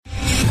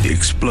The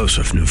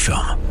explosive new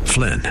film,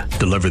 Flynn,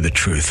 deliver the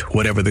truth,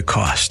 whatever the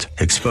cost,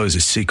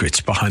 exposes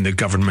secrets behind the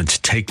government's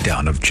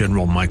takedown of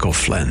General Michael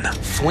Flynn.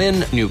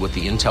 Flynn knew what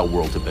the intel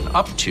world had been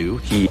up to.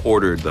 He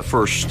ordered the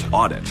first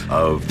audit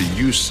of the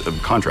use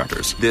of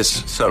contractors.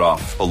 This set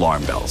off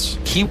alarm bells.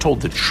 He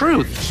told the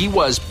truth. He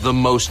was the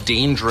most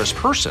dangerous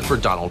person for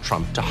Donald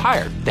Trump to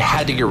hire. They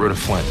had to get rid of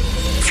Flynn.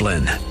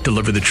 Flynn,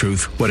 deliver the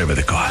truth, whatever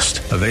the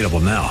cost. Available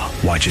now.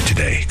 Watch it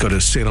today. Go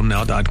to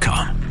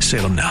salemnow.com.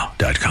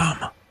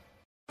 salemnow.com.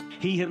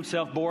 He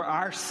himself bore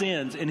our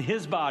sins in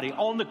his body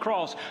on the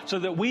cross so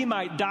that we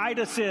might die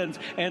to sins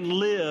and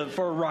live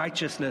for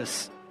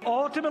righteousness.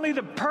 Ultimately,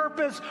 the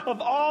purpose of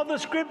all the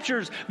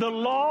scriptures, the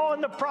law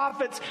and the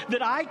prophets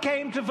that I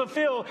came to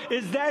fulfill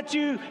is that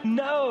you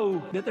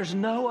know that there's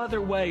no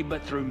other way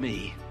but through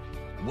me.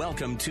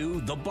 Welcome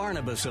to The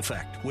Barnabas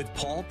Effect with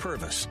Paul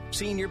Purvis,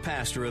 Senior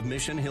Pastor of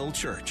Mission Hill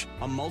Church,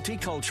 a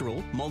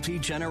multicultural,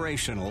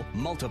 multi-generational,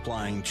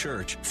 multiplying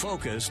church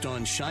focused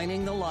on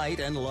shining the light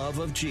and love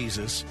of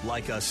Jesus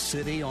like a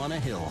city on a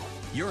hill.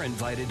 You're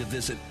invited to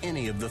visit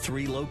any of the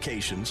 3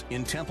 locations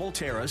in Temple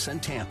Terrace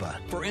and Tampa.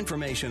 For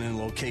information and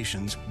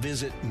locations,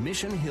 visit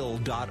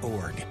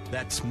missionhill.org.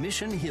 That's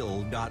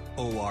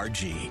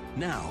missionhill.org.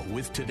 Now,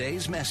 with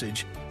today's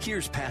message,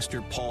 here's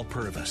Pastor Paul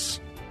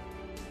Purvis.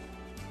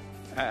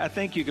 I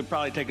think you could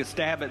probably take a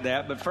stab at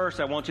that, but first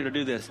I want you to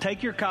do this.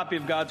 Take your copy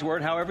of God's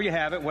Word, however you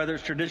have it, whether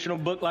it's a traditional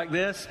book like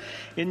this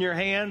in your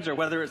hands or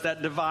whether it's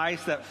that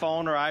device, that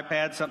phone or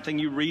iPad, something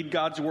you read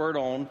God's Word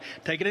on.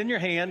 Take it in your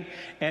hand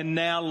and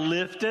now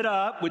lift it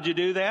up. Would you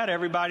do that?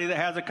 Everybody that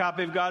has a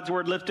copy of God's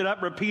Word, lift it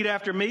up. Repeat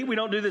after me. We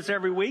don't do this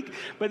every week,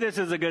 but this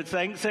is a good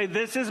thing. Say,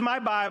 this is my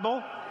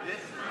Bible. This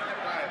is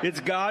my Bible. It's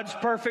God's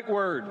perfect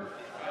Word.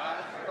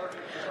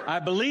 I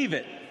believe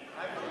it.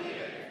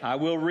 I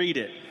will read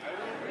it.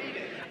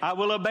 I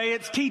will obey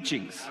its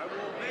teachings.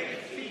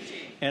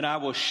 And I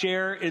will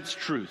share its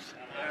truth.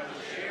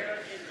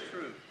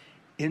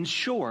 In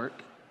short,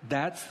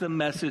 that's the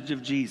message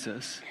of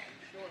Jesus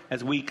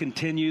as we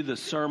continue the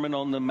Sermon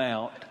on the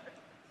Mount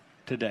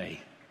today.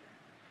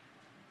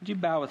 Would you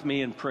bow with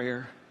me in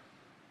prayer?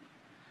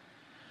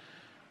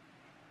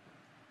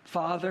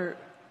 Father,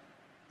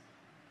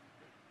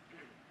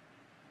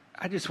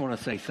 I just want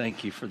to say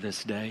thank you for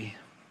this day.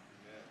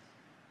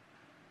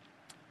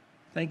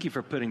 Thank you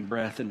for putting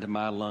breath into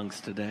my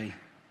lungs today.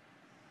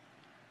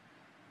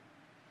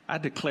 I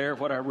declare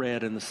what I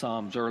read in the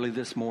Psalms early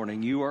this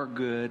morning. You are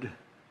good,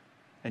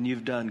 and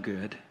you've done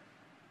good.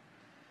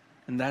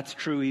 And that's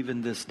true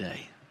even this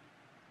day.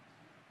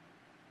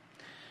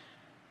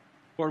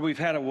 Lord, we've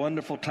had a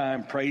wonderful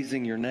time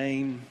praising your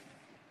name.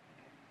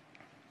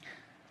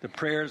 The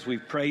prayers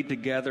we've prayed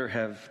together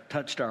have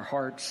touched our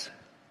hearts.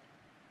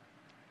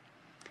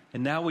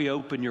 And now we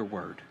open your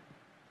word.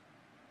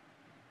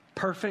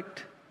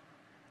 Perfect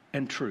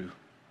and true.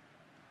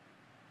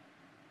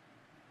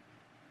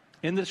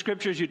 In the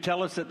scriptures, you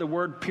tell us that the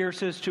word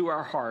pierces to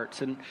our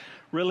hearts. And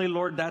really,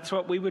 Lord, that's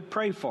what we would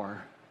pray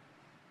for.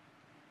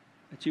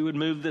 That you would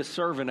move this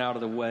servant out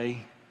of the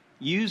way,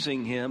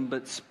 using him,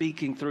 but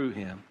speaking through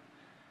him.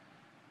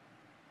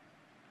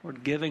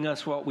 Lord, giving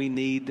us what we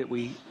need that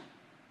we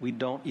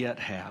don't yet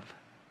have.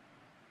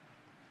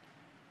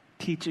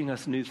 Teaching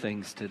us new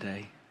things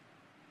today.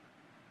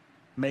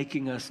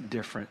 Making us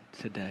different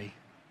today.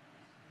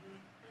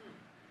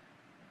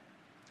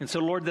 And so,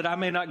 Lord, that I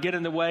may not get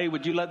in the way,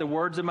 would you let the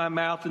words of my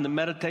mouth and the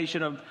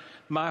meditation of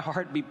my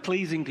heart be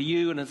pleasing to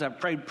you? And as I've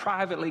prayed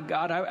privately,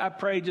 God, I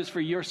pray just for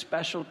your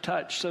special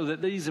touch so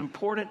that these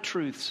important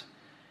truths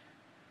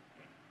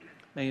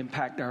may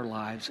impact our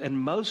lives. And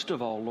most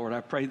of all, Lord,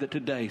 I pray that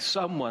today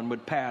someone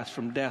would pass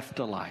from death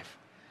to life.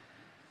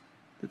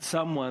 That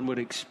someone would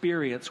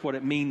experience what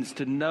it means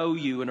to know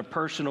you in a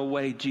personal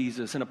way,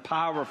 Jesus, in a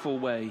powerful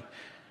way.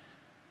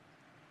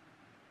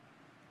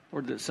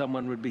 Lord, that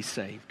someone would be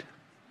saved.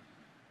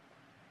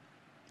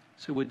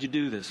 So would you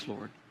do this,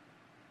 Lord,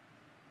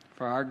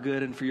 for our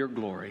good and for your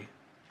glory?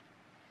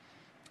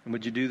 And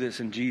would you do this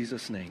in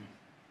Jesus' name?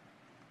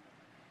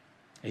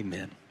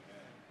 Amen.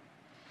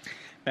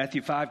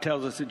 Matthew 5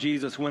 tells us that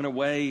Jesus went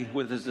away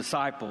with his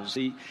disciples.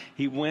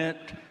 He went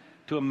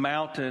to a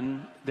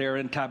mountain there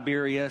in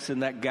Tiberias in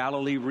that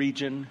Galilee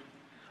region,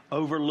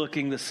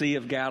 overlooking the Sea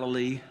of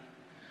Galilee.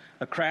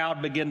 A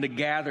crowd began to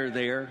gather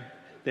there.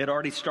 They had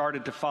already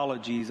started to follow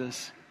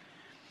Jesus.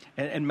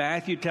 And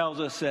Matthew tells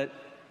us that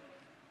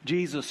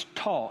Jesus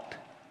taught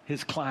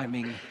his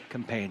climbing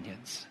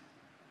companions.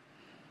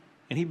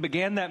 And he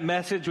began that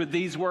message with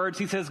these words.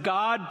 He says,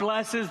 God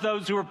blesses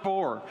those who are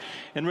poor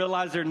and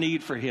realize their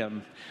need for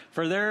him.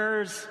 For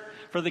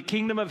the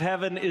kingdom of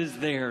heaven is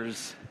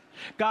theirs.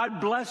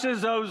 God blesses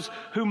those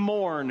who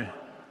mourn,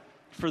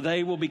 for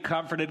they will be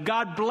comforted.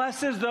 God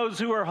blesses those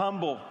who are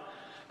humble,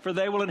 for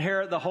they will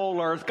inherit the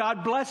whole earth.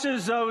 God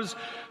blesses those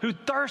who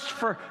thirst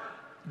for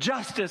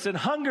justice and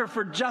hunger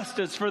for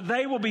justice, for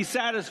they will be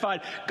satisfied.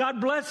 God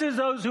blesses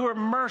those who are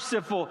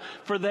merciful,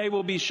 for they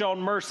will be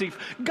shown mercy.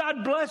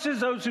 God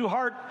blesses those whose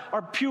heart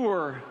are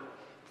pure,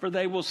 for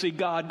they will see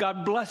God.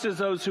 God blesses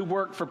those who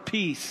work for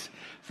peace,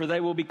 for they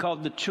will be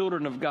called the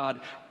children of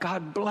God.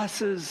 God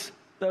blesses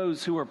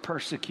those who are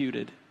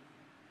persecuted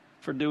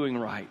for doing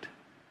right,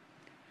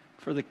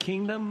 for the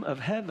kingdom of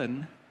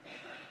heaven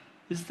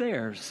is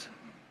theirs.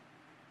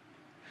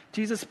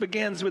 Jesus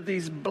begins with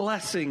these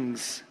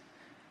blessings,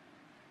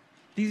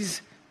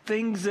 these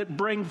things that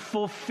bring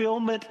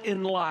fulfillment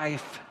in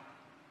life.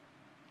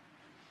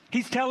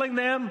 He's telling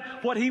them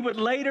what he would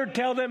later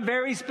tell them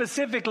very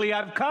specifically.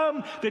 I've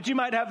come that you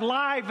might have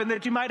life and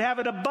that you might have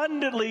it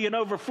abundantly and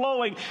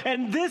overflowing.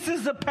 And this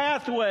is the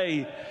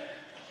pathway.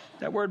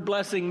 That word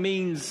blessing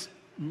means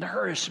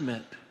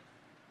nourishment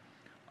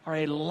or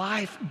a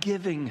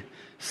life-giving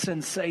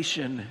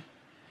sensation.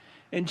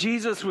 And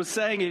Jesus was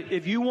saying,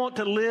 if you want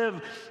to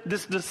live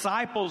this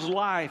disciple's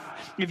life,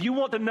 if you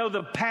want to know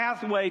the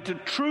pathway to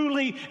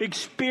truly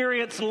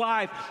experience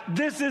life,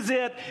 this is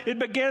it. It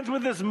begins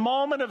with this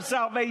moment of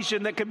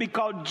salvation that can be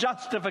called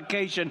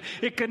justification.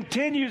 It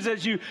continues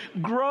as you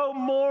grow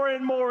more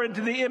and more into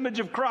the image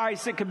of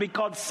Christ. It can be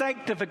called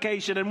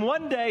sanctification. And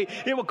one day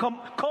it will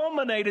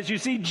culminate as you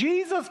see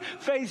Jesus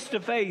face to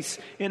face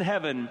in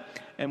heaven.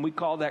 And we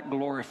call that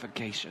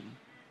glorification.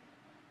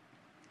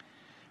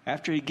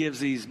 After he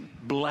gives these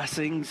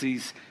blessings,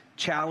 these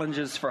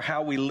challenges for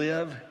how we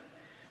live,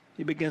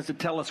 he begins to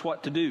tell us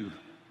what to do.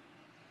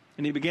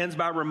 And he begins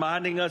by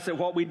reminding us that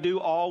what we do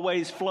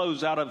always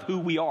flows out of who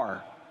we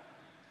are.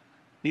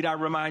 Need I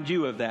remind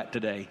you of that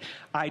today?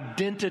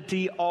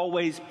 Identity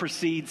always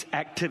precedes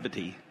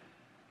activity.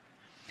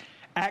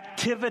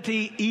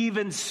 Activity,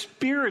 even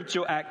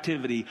spiritual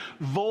activity,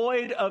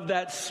 void of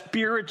that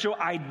spiritual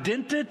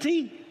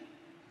identity,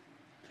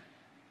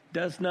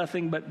 does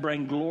nothing but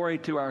bring glory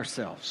to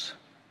ourselves.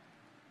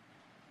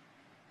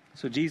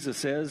 So Jesus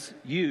says,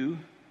 you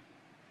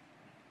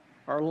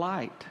are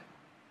light.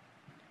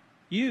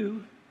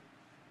 You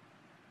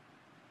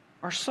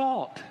are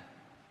salt.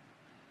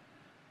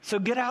 So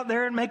get out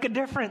there and make a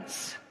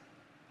difference.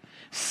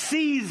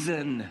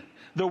 Season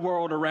the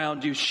world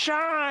around you.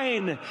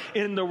 Shine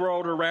in the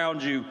world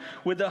around you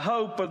with the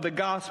hope of the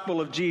gospel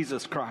of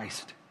Jesus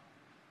Christ.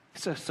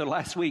 So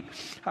last week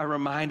I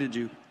reminded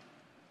you,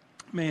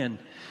 man,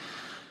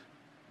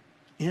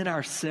 in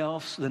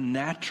ourselves, the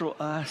natural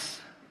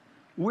us,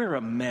 we're a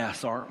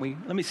mess, aren't we?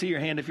 Let me see your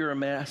hand if you're a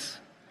mess.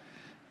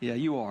 Yeah,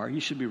 you are. You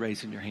should be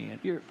raising your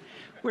hand.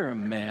 We're a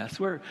mess.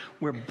 We're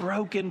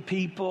broken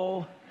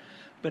people.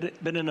 But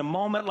in a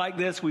moment like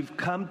this, we've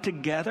come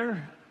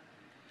together.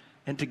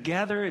 And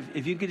together,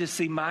 if you could just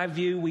see my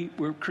view,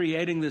 we're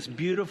creating this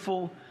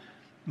beautiful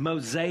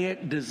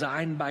mosaic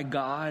designed by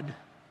God.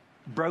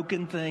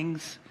 Broken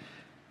things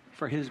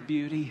for his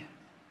beauty.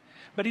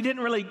 But he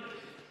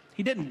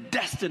didn't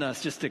destine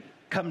us just to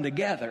come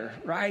together,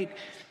 right?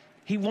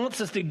 He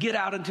wants us to get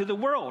out into the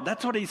world.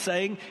 That's what he's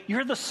saying.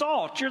 You're the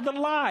salt. You're the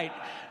light.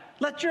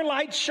 Let your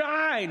light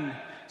shine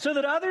so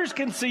that others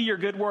can see your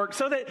good work,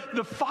 so that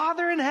the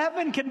Father in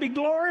heaven can be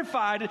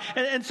glorified.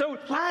 And so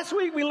last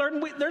week we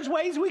learned there's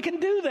ways we can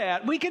do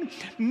that. We can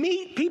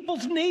meet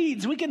people's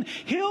needs. We can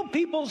heal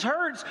people's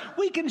hurts.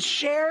 We can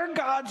share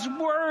God's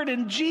word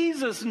in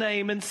Jesus'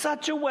 name in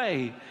such a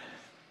way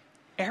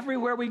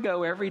everywhere we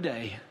go every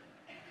day,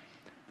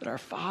 that our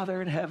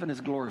Father in heaven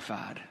is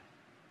glorified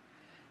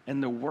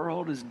and the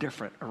world is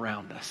different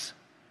around us.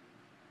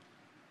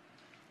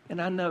 And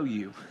I know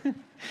you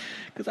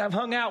because I've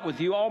hung out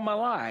with you all my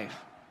life,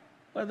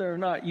 whether or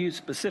not you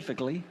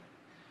specifically,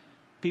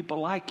 people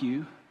like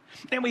you.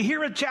 And we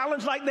hear a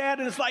challenge like that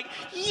and it's like,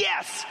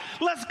 yes,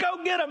 let's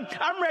go get them.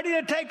 I'm ready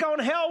to take on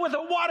hell with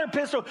a water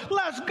pistol.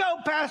 Let's go,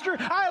 Pastor.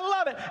 I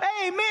love it.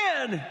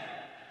 Amen.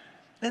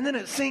 And then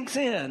it sinks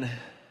in.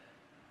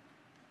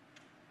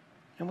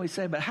 And we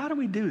say, but how do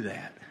we do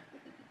that?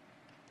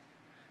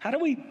 How do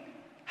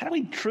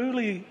we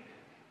truly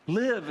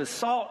live as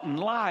salt and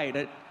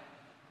light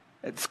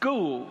at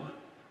school,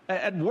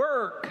 at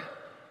work,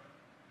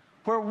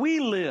 where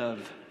we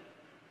live,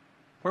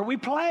 where we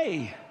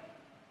play?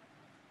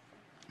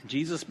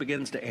 Jesus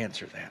begins to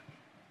answer that.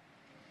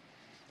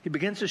 He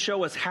begins to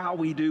show us how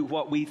we do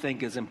what we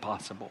think is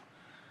impossible.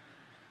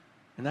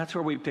 And that's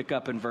where we pick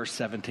up in verse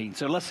 17.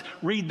 So let's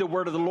read the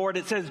word of the Lord.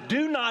 It says,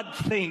 do not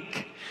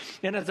think.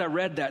 And as I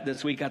read that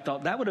this week, I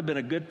thought that would have been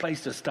a good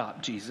place to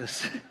stop,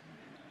 Jesus.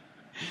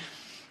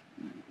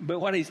 But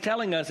what he's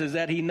telling us is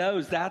that he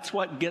knows that's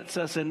what gets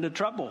us into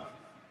trouble.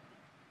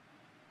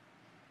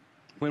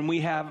 When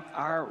we have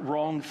our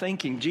wrong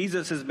thinking.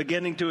 Jesus is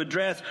beginning to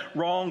address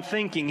wrong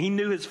thinking. He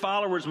knew his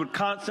followers would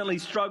constantly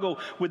struggle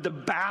with the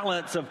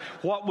balance of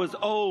what was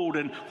old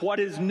and what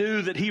is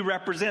new that he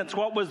represents.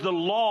 What was the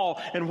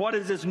law and what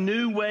is this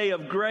new way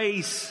of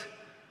grace?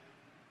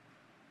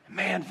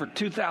 Man, for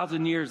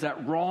 2,000 years,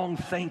 that wrong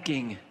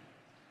thinking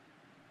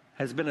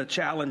has been a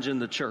challenge in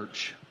the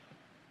church.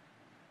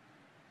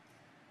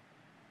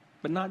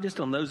 But not just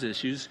on those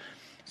issues.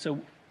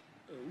 So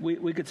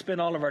we could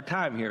spend all of our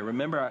time here.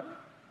 Remember,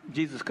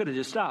 Jesus could have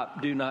just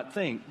stopped, do not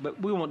think, but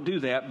we won't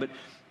do that. But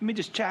let me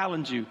just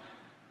challenge you.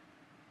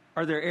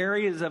 Are there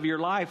areas of your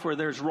life where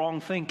there's wrong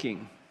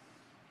thinking?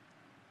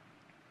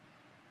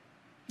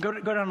 Go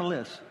down the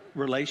list.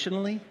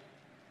 Relationally,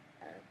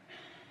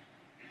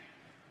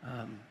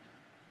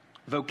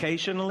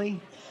 vocationally,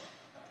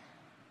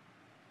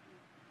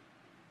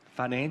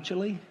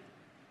 financially,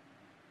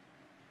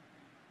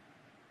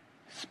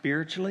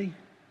 spiritually.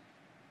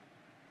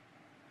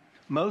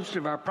 Most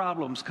of our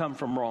problems come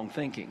from wrong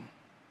thinking.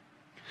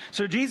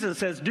 So Jesus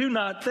says, do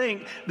not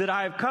think that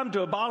I have come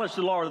to abolish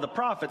the law or the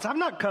prophets. I've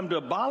not come to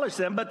abolish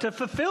them, but to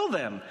fulfill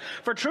them.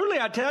 For truly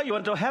I tell you,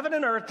 until heaven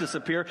and earth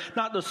disappear,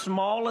 not the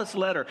smallest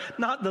letter,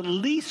 not the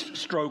least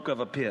stroke of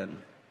a pen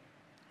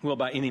will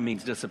by any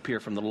means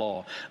disappear from the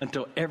law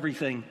until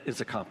everything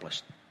is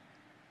accomplished.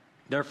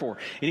 Therefore,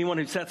 anyone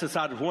who sets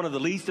aside one of the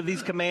least of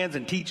these commands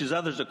and teaches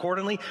others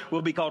accordingly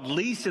will be called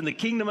least in the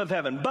kingdom of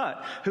heaven.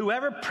 But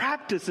whoever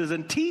practices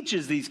and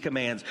teaches these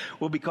commands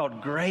will be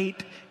called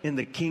great in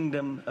the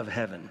kingdom of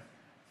heaven.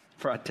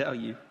 For I tell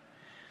you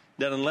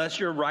that unless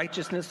your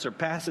righteousness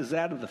surpasses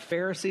that of the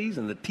Pharisees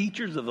and the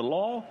teachers of the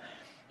law,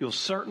 you'll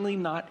certainly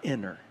not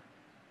enter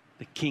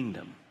the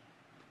kingdom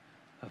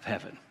of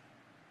heaven.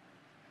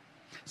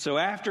 So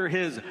after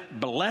his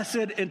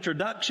blessed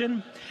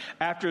introduction,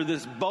 after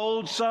this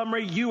bold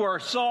summary, you are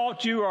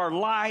salt, you are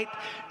light,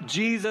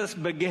 Jesus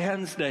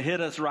begins to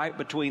hit us right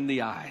between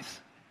the eyes.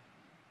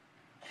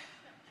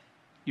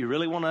 You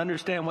really want to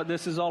understand what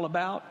this is all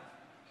about?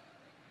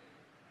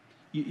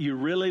 You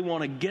really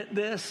want to get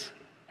this?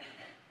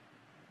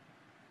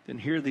 Then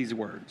hear these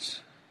words.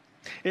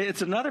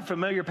 It's another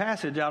familiar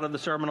passage out of the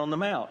Sermon on the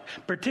Mount,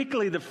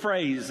 particularly the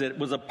phrase that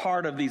was a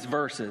part of these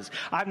verses.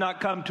 I've not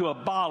come to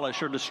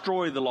abolish or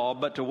destroy the law,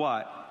 but to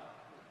what?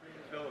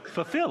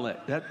 Fulfill it.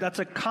 That's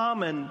a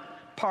common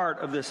part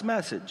of this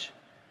message.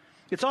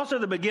 It's also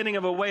the beginning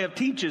of a way of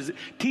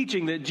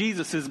teaching that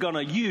Jesus is going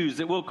to use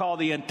that we'll call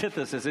the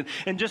antithesis. And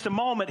in just a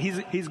moment,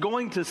 he's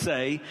going to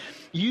say,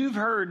 you've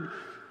heard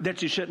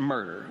that you shouldn't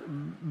murder,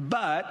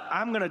 but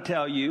I'm going to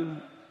tell you,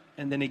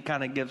 and then he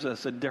kind of gives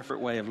us a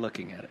different way of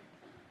looking at it.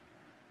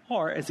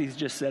 Or, as he's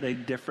just said, a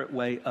different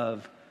way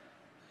of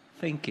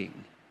thinking.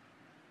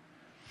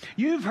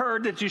 You've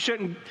heard that you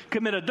shouldn't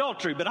commit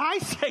adultery, but I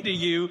say to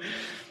you,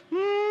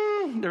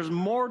 there's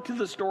more to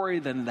the story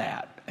than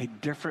that. A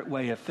different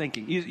way of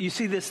thinking. You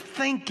see, this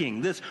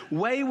thinking, this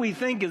way we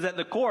think is at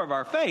the core of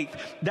our faith.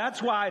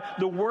 That's why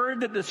the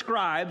word that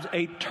describes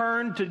a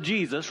turn to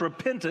Jesus,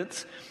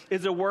 repentance,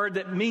 is a word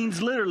that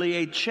means literally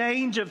a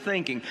change of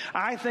thinking.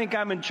 I think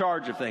I'm in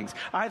charge of things.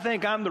 I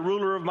think I'm the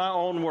ruler of my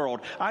own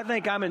world. I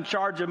think I'm in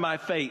charge of my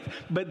faith.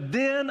 But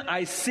then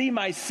I see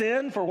my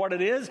sin for what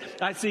it is.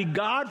 I see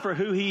God for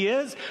who he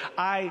is.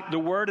 The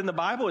word in the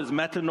Bible is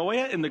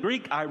metanoia in the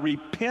Greek. I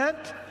repent.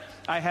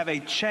 I have a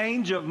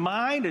change of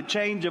mind, a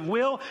change of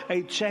will,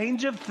 a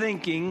change of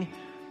thinking,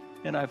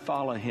 and I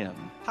follow him.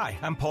 Hi,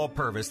 I'm Paul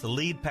Purvis, the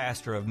lead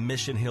pastor of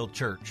Mission Hill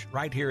Church,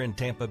 right here in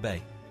Tampa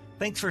Bay.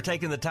 Thanks for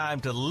taking the time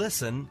to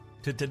listen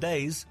to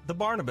today's The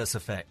Barnabas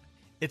Effect.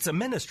 It's a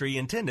ministry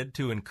intended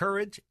to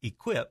encourage,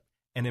 equip,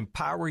 and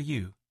empower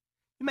you.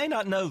 You may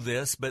not know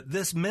this, but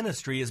this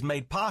ministry is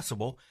made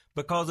possible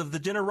because of the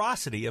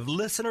generosity of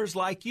listeners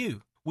like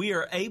you. We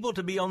are able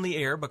to be on the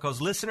air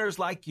because listeners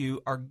like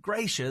you are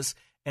gracious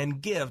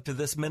and give to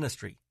this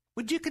ministry.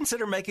 Would you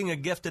consider making a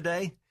gift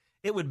today?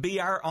 It would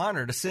be our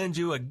honor to send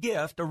you a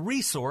gift, a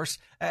resource,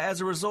 as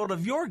a result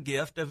of your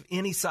gift of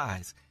any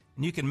size.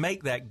 And you can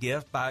make that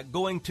gift by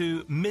going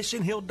to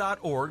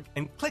missionhill.org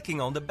and clicking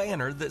on the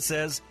banner that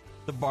says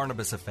The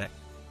Barnabas Effect.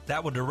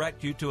 That will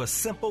direct you to a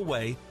simple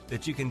way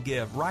that you can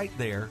give right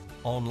there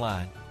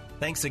online.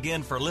 Thanks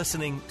again for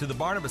listening to The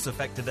Barnabas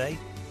Effect today.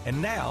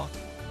 And now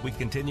we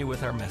continue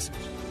with our message.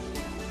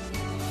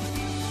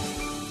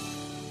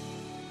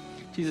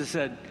 Jesus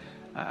said,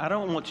 I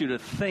don't want you to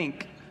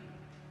think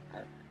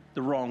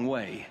the wrong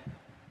way.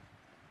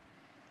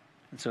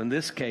 And so in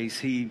this case,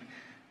 he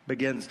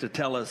begins to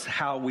tell us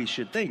how we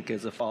should think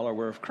as a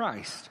follower of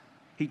Christ.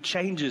 He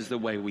changes the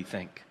way we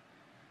think.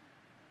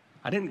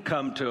 I didn't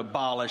come to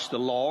abolish the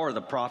law or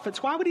the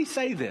prophets. Why would he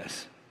say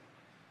this?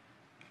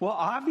 Well,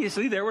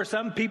 obviously there were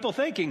some people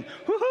thinking,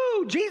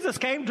 woohoo, Jesus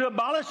came to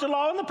abolish the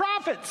law and the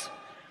prophets.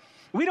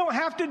 We don't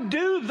have to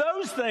do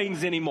those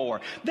things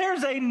anymore.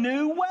 There's a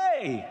new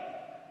way.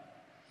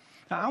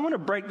 Now, I want to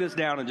break this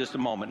down in just a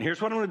moment.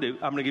 Here's what I'm going to do.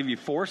 I'm going to give you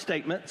 4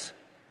 statements.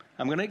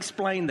 I'm going to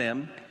explain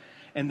them,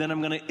 and then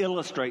I'm going to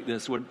illustrate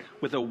this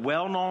with a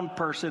well-known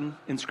person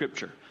in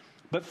Scripture.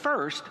 But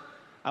first,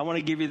 I want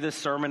to give you this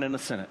sermon in a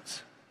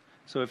sentence.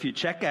 So if you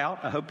check out,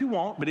 I hope you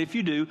won't, but if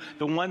you do,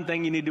 the one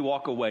thing you need to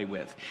walk away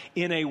with.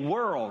 In a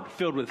world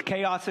filled with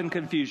chaos and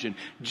confusion,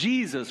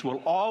 Jesus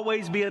will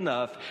always be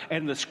enough,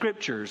 and the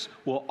Scriptures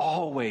will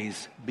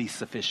always be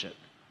sufficient.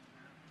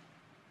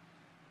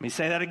 Let me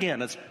say that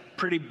again. It's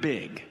pretty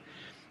big.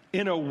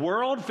 In a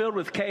world filled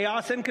with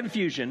chaos and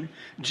confusion,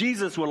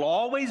 Jesus will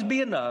always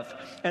be enough,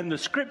 and the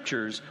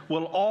Scriptures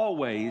will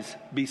always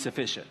be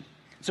sufficient.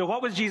 So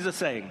what was Jesus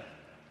saying?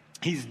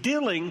 He's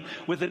dealing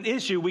with an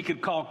issue we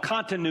could call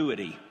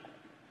continuity.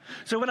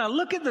 So when I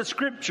look at the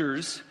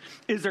scriptures,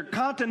 is there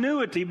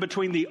continuity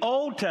between the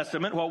Old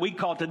Testament, what we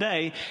call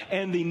today,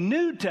 and the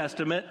New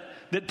Testament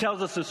that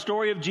tells us the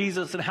story of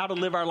Jesus and how to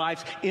live our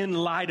lives in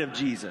light of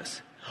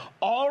Jesus?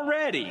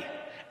 Already,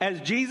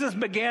 as Jesus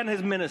began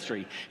his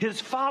ministry, his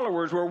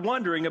followers were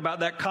wondering about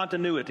that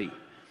continuity.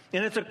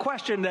 And it's a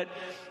question that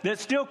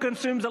still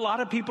consumes a lot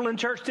of people in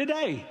church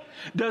today.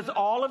 Does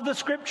all of the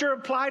scripture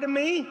apply to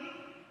me?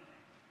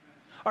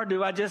 Or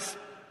do I just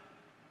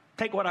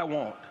take what I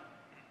want?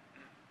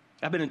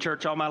 I've been in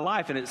church all my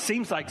life, and it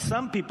seems like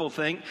some people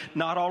think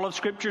not all of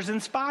Scripture is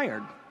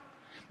inspired,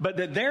 but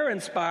that they're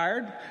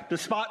inspired to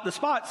spot the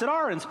spots that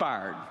are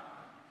inspired.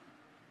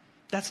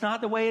 That's not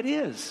the way it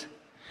is.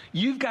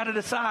 You've got to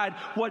decide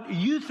what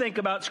you think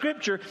about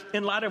Scripture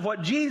in light of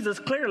what Jesus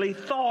clearly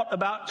thought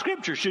about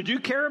Scripture. Should you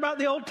care about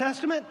the Old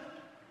Testament?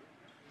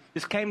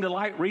 This came to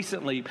light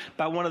recently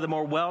by one of the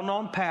more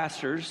well-known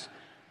pastors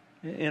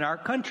in our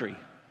country.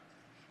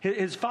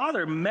 His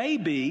father may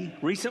be,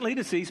 recently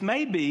deceased,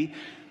 may be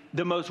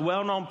the most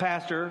well-known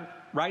pastor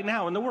right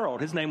now in the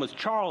world. His name was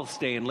Charles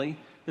Stanley.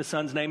 His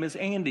son's name is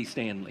Andy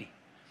Stanley.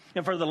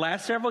 And for the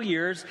last several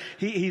years,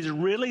 he's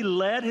really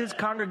led his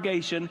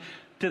congregation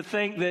to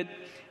think that,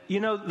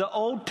 the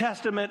Old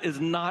Testament is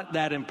not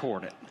that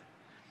important.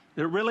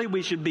 That really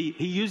we should be,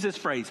 he used this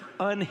phrase,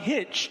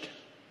 unhitched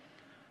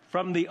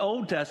from the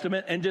Old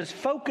Testament and just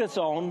focus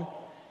on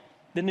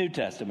the New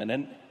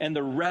Testament and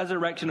the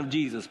resurrection of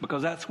Jesus,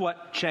 because that's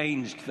what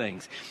changed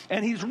things.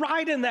 And he's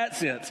right in that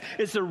sense.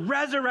 It's the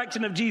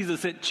resurrection of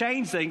Jesus that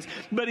changed things,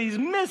 but he's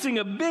missing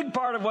a big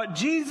part of what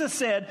Jesus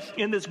said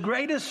in this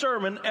greatest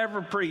sermon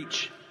ever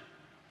preached.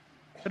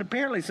 But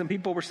apparently some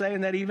people were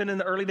saying that even in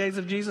the early days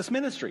of Jesus'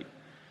 ministry.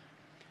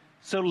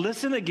 So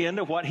listen again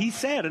to what he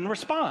said in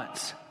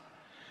response.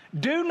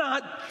 Do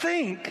not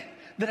think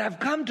that I've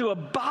come to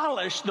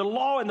abolish the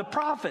law and the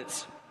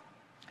prophets.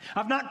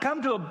 I've not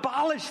come to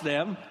abolish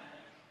them,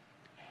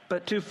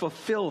 but to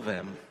fulfill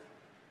them.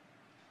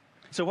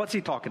 So what's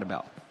he talking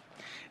about?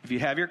 If you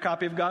have your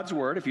copy of God's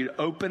Word, if you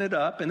open it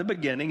up in the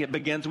beginning, it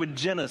begins with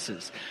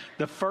Genesis.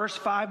 The first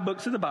 5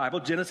 books of the Bible,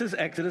 Genesis,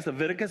 Exodus,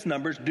 Leviticus,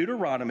 Numbers,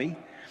 Deuteronomy.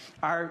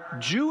 Our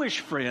Jewish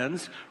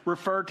friends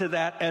refer to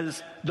that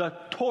as the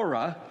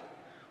Torah,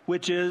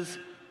 which is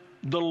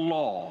the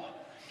law.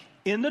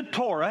 In the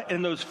Torah,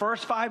 in those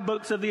first 5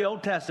 books of the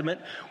Old Testament,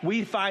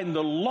 we find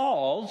the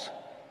laws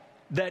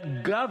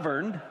that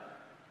governed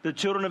the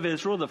children of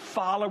Israel, the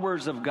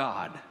followers of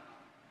God.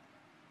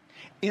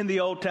 In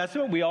the Old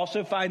Testament, we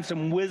also find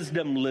some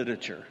wisdom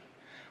literature.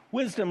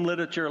 Wisdom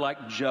literature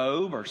like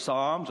Job or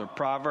Psalms or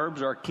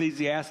Proverbs or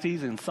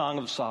Ecclesiastes and Song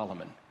of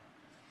Solomon.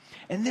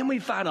 And then we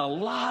find a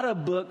lot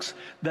of books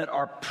that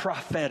are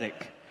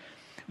prophetic.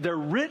 They're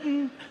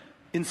written,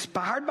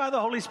 inspired by the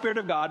Holy Spirit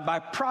of God, by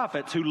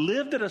prophets who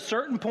lived at a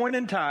certain point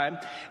in time,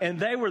 and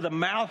they were the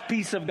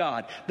mouthpiece of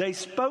God. They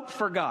spoke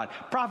for God.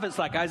 Prophets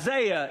like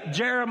Isaiah,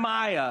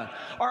 Jeremiah,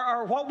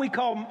 are what we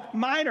call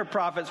minor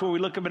prophets when we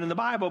look at them in the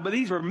Bible, but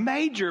these were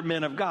major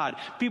men of God.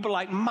 People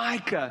like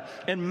Micah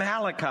and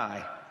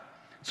Malachi.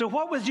 So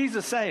what was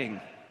Jesus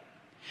saying?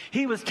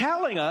 He was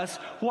telling us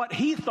what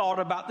he thought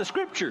about the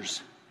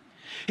Scriptures.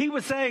 He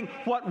was saying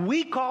what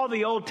we call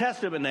the Old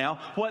Testament now,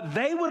 what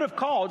they would have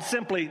called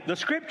simply the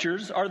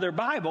Scriptures or their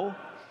Bible,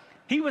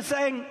 he was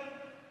saying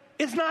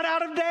it's not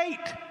out of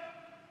date.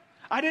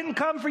 I didn't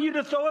come for you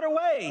to throw it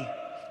away.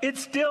 It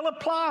still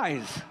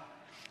applies.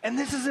 And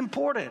this is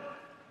important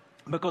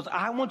because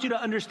I want you to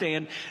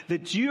understand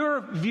that your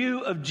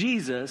view of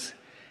Jesus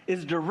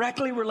is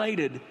directly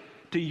related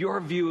to your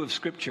view of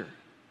Scripture.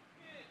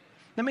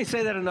 Let me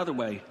say that another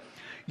way.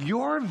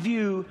 Your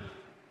view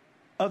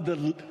of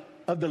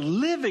the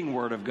living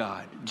Word of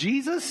God,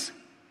 Jesus,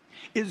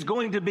 is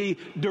going to be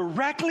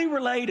directly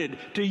related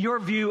to your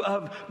view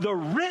of the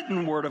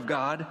written Word of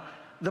God,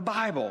 the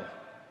Bible.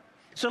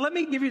 So let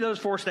me give you those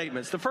 4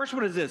 statements. The first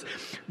one is this.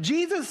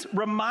 Jesus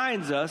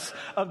reminds us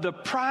of the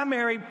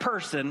primary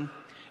person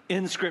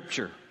in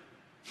Scripture.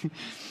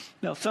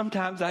 Now,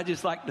 sometimes I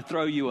just like to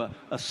throw you a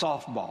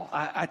softball.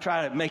 I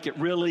try to make it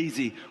real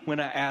easy when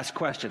I ask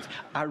questions.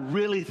 I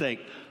really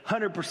think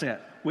 100%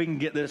 we can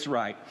get this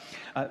right.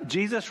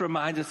 Jesus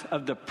reminds us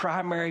of the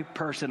primary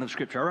person of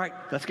Scripture. All right,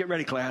 let's get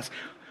ready, class.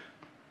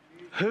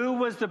 Who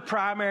was the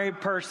primary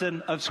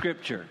person of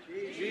Scripture?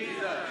 Jesus.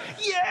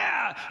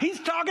 Yeah, he's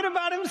talking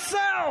about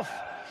himself.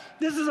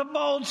 This is a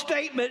bold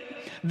statement.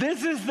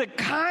 This is the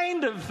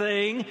kind of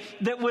thing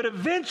that would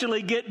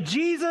eventually get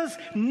Jesus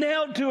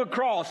nailed to a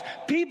cross.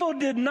 People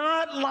did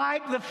not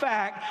like the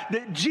fact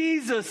that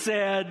Jesus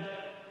said,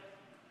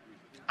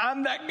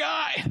 I'm that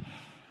guy.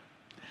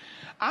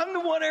 I'm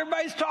the one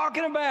everybody's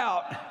talking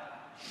about.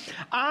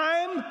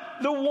 I'm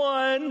the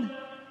one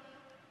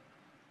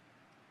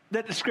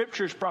that the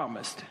Scriptures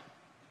promised.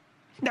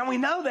 Now we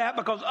know that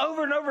because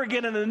over and over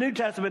again in the New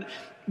Testament,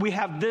 we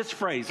have this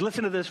phrase.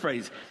 Listen to this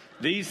phrase.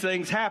 These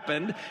things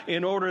happened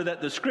in order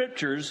that the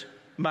Scriptures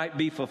might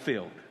be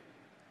fulfilled.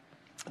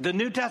 The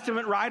New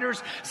Testament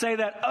writers say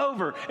that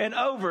over and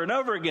over and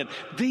over again.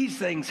 These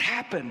things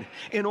happened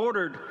in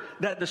order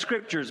that the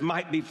Scriptures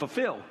might be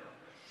fulfilled.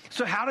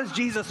 So how does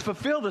Jesus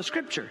fulfill the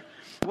Scripture?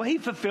 Well, he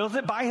fulfills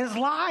it by his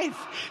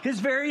life. His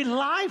very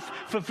life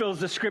fulfills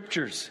the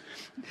Scriptures.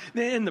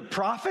 And the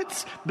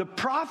prophets,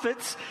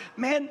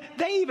 man,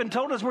 they even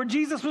told us where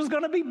Jesus was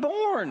going to be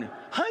born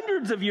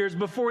hundreds of years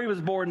before he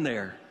was born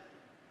there.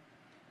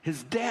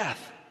 His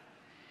death.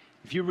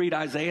 If you read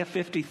Isaiah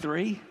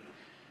 53,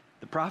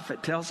 the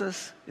prophet tells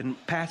us in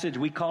a passage,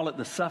 we call it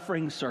the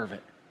suffering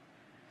servant.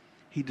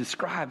 He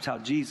describes how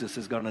Jesus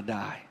is going to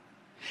die.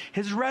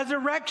 His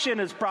resurrection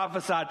is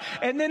prophesied,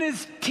 and then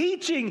his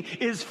teaching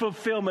is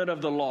fulfillment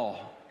of the law.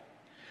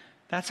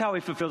 That's how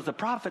he fulfills the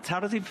prophets. How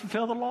does he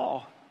fulfill the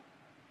law?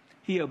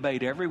 He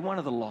obeyed every one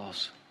of the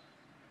laws.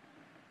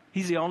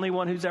 He's the only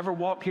one who's ever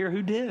walked here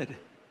who did.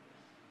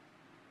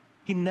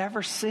 He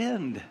never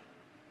sinned.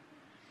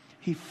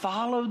 He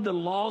followed the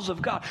laws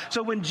of God.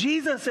 So when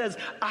Jesus says,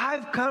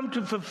 I've come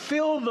to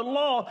fulfill the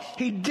law,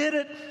 he did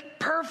it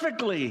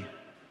perfectly.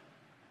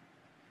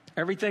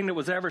 Everything that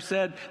was ever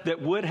said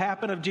that would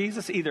happen of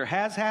Jesus either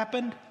has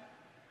happened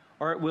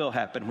or it will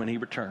happen when he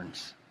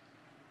returns.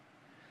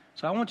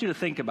 So I want you to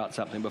think about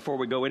something before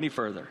we go any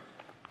further.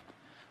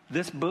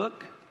 This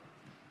book,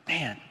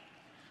 man,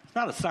 it's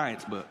not a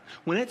science book.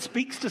 When it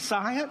speaks to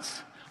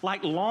science,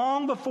 like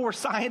long before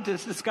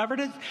scientists discovered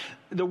it,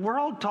 the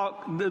word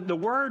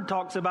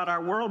talks about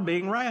our world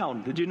being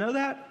round. Did you know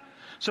that?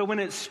 So when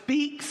it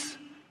speaks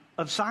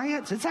of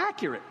science, it's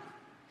accurate.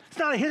 It's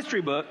not a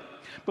history book,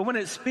 but when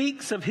it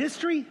speaks of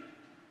history,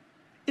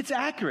 it's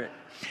accurate.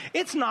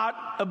 It's not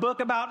a book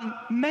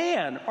about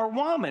man or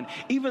woman,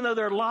 even though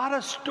there are a lot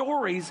of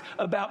stories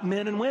about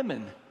men and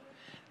women.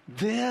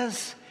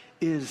 This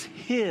is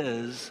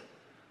his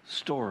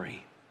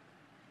story.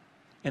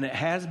 And it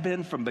has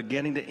been from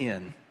beginning to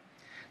end.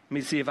 Let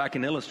me see if I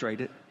can illustrate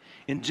it.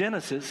 In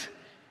Genesis,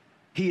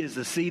 he is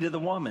the seed of the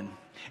woman.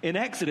 In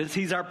Exodus,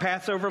 he's our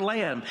Passover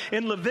lamb.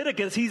 In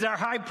Leviticus, he's our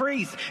high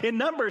priest. In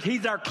Numbers,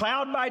 he's our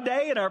cloud by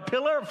day and our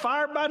pillar of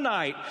fire by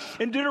night.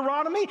 In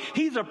Deuteronomy,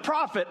 he's a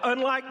prophet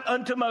unlike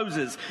unto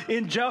Moses.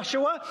 In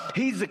Joshua,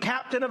 he's the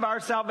captain of our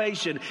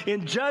salvation.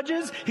 In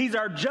Judges, he's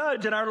our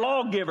judge and our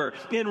lawgiver.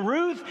 In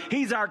Ruth,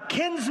 he's our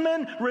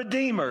kinsman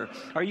redeemer.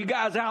 Are you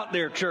guys out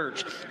there,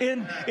 church?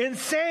 In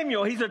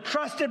Samuel, he's a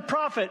trusted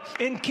prophet.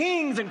 In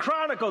Kings and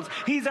Chronicles,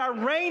 he's our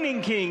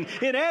reigning king.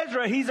 In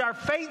Ezra, he's our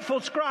faithful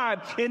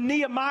scribe. In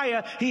Nehemiah,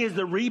 he is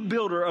the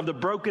rebuilder of the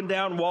broken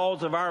down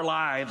walls of our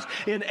lives.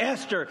 In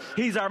Esther,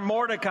 he's our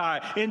Mordecai.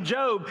 In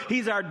Job,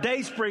 he's our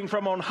dayspring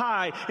from on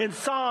high. In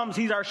Psalms,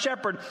 he's our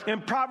shepherd.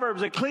 In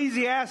Proverbs,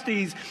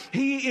 Ecclesiastes,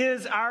 he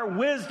is our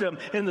wisdom.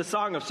 In the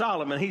Song of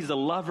Solomon, he's the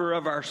lover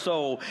of our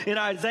soul. In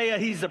Isaiah,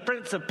 he's the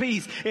Prince of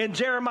Peace. In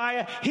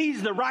Jeremiah,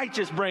 he's the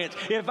righteous branch.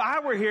 If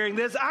I were hearing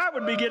this, I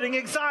would be getting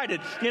excited.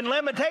 In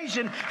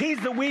Lamentation, he's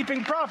the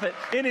weeping prophet.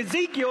 In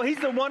Ezekiel, he's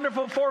the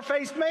wonderful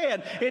four-faced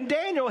man. In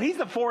Daniel, he's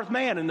the fourth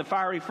man in the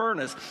fiery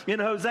furnace. In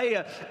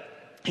Hosea,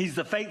 he's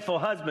the faithful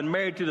husband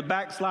married to the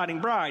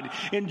backsliding bride.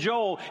 In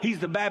Joel, he's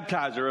the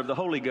baptizer of the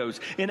Holy Ghost.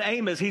 In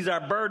Amos, he's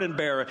our burden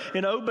bearer.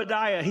 In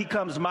Obadiah, he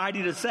comes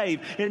mighty to save.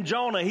 In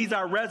Jonah, he's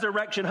our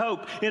resurrection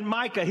hope. In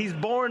Micah, he's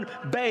born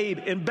babe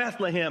in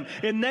Bethlehem.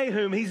 In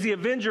Nahum, he's the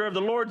avenger of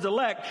the Lord's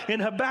elect. In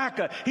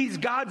Habakkuk, he's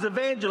God's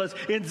evangelist.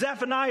 In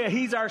Zephaniah,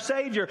 he's our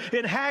savior.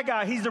 In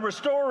Haggai, he's the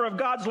restorer of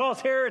God's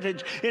lost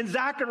heritage. In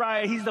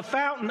Zechariah, he's the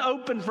fountain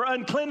open for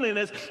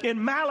uncleanliness.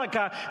 In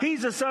Malachi,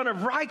 he's the son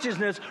of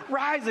righteousness,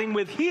 rising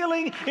with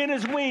healing in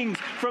his wings.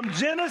 From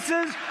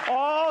Genesis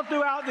all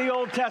throughout the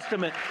Old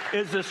Testament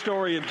is the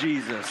story of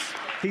Jesus.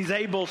 He's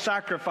Abel's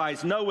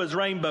sacrifice, Noah's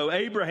rainbow,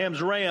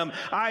 Abraham's ram,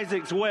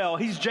 Isaac's well.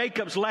 He's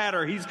Jacob's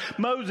ladder. He's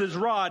Moses'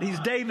 rod. He's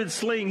David's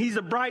sling. He's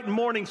a bright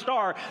morning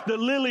star, the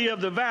lily of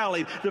the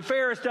valley, the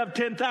fairest of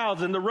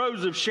 10,000, the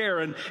rose of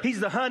Sharon. He's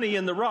the honey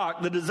in the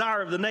rock, the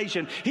desire of the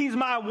nation. He's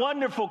my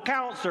wonderful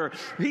counselor.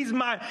 He's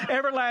my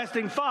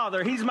everlasting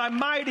Father. He's my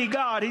mighty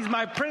God. He's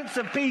my Prince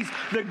of Peace,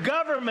 the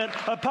government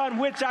upon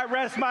which I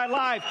rest my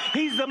life.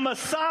 He's the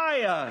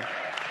Messiah.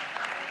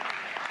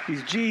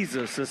 He's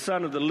Jesus, the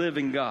Son of the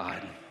living God.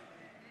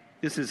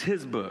 This is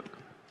his book.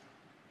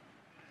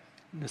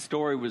 The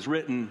story was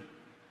written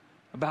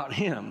about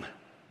him,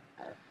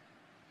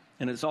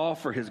 and it's all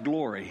for his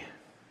glory.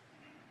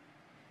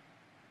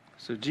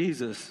 So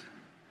Jesus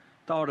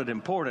thought it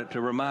important to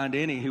remind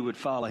any who would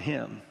follow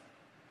him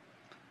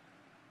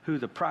who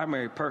the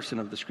primary person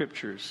of the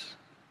Scriptures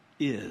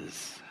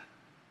is.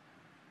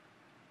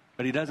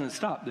 But he doesn't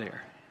stop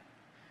there.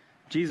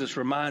 Jesus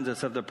reminds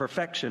us of the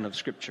perfection of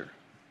Scripture.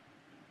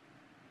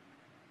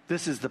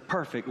 This is the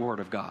perfect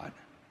Word of God.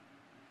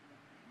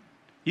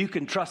 You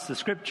can trust the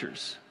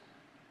Scriptures.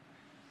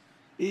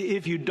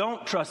 If you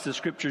don't trust the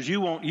Scriptures, you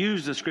won't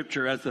use the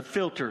Scripture as the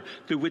filter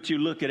through which you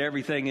look at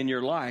everything in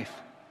your life.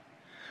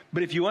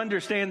 But if you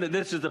understand that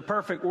this is the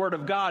perfect Word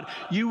of God,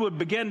 you would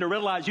begin to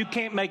realize you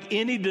can't make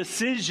any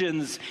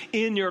decisions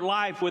in your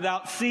life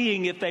without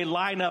seeing if they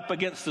line up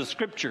against the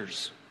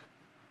Scriptures.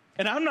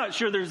 And I'm not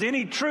sure there's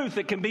any truth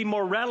that can be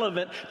more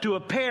relevant to a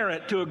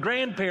parent, to a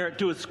grandparent,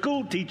 to a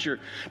school teacher,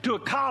 to a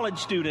college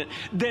student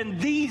than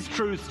these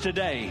truths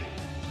today.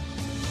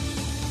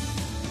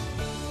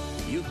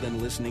 You've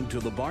been listening to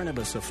The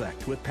Barnabas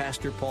Effect with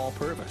Pastor Paul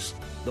Purvis.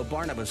 The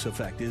Barnabas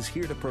Effect is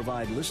here to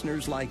provide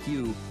listeners like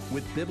you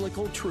with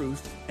biblical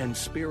truth and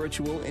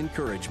spiritual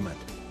encouragement.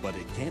 But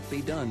it can't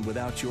be done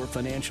without your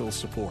financial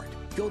support.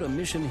 Go to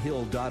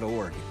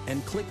missionhill.org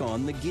and click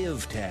on the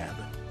Give tab.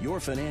 Your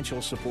financial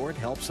support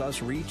helps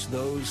us reach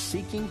those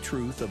seeking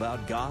truth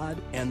about God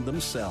and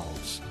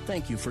themselves.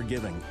 Thank you for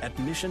giving at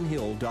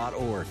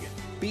missionhill.org.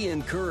 Be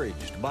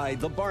encouraged by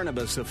The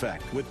Barnabas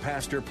Effect with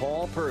Pastor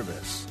Paul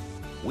Purvis.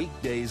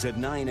 Weekdays at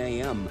 9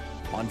 a.m.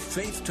 on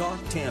Faith Talk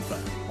Tampa.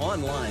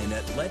 Online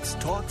at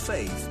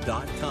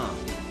letstalkfaith.com.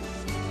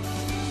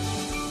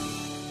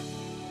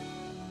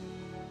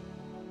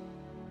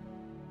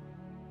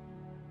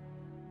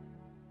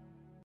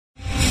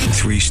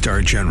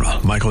 3-star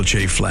General Michael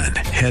J. Flynn,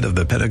 head of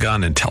the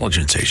Pentagon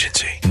Intelligence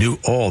Agency, knew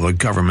all the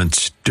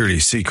government's dirty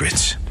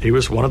secrets. He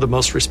was one of the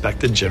most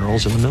respected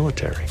generals in the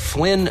military.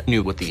 Flynn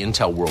knew what the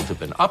intel world had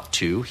been up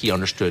to. He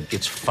understood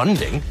its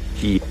funding.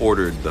 He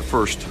ordered the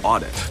first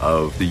audit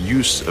of the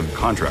use of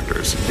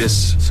contractors.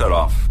 This set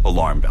off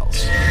alarm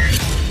bells.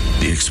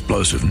 The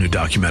explosive new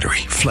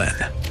documentary, Flynn,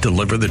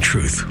 Deliver the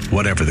Truth,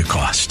 Whatever the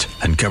Cost,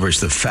 uncovers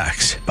the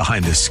facts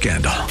behind this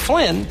scandal.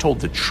 Flynn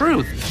told the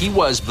truth. He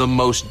was the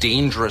most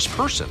dangerous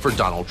person for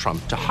Donald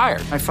Trump to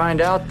hire. I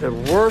find out the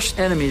worst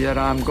enemy that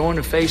I'm going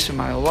to face in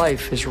my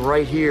life is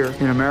right here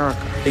in America.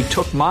 They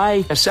took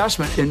my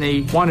assessment and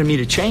they wanted me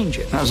to change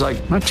it. And I was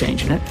like, I'm not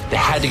changing it. They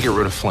had to get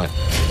rid of Flynn.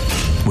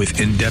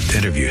 With in-depth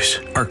interviews,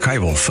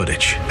 archival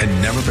footage,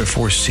 and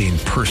never-before-seen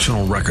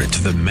personal records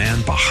of the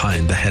man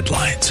behind the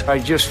headlines. I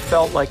just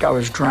felt like I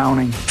was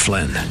drowning.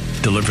 Flynn,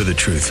 Deliver the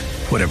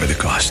Truth, Whatever the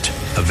Cost.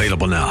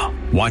 Available now.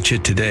 Watch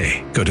it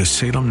today. Go to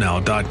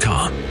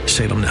salemnow.com.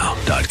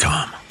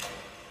 salemnow.com.